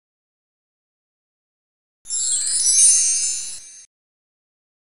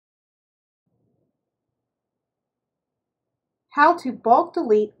How to bulk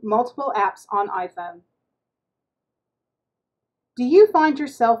delete multiple apps on iPhone. Do you find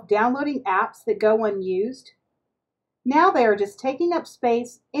yourself downloading apps that go unused? Now they are just taking up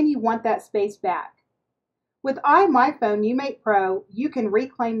space and you want that space back. With iMyfone Umate Pro, you can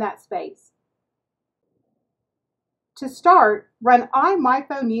reclaim that space. To start, run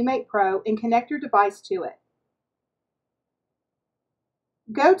iMyfone Umate Pro and connect your device to it.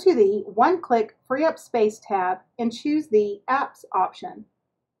 Go to the One-Click Free Up Space tab and choose the Apps option.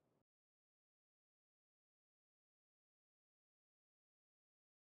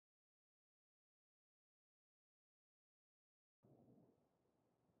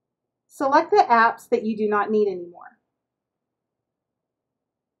 Select the apps that you do not need anymore.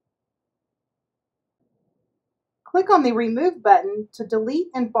 Click on the Remove button to delete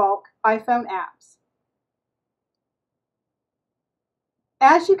and bulk iPhone apps.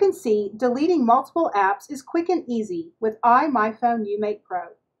 As you can see, deleting multiple apps is quick and easy with iMyfone Umate Pro.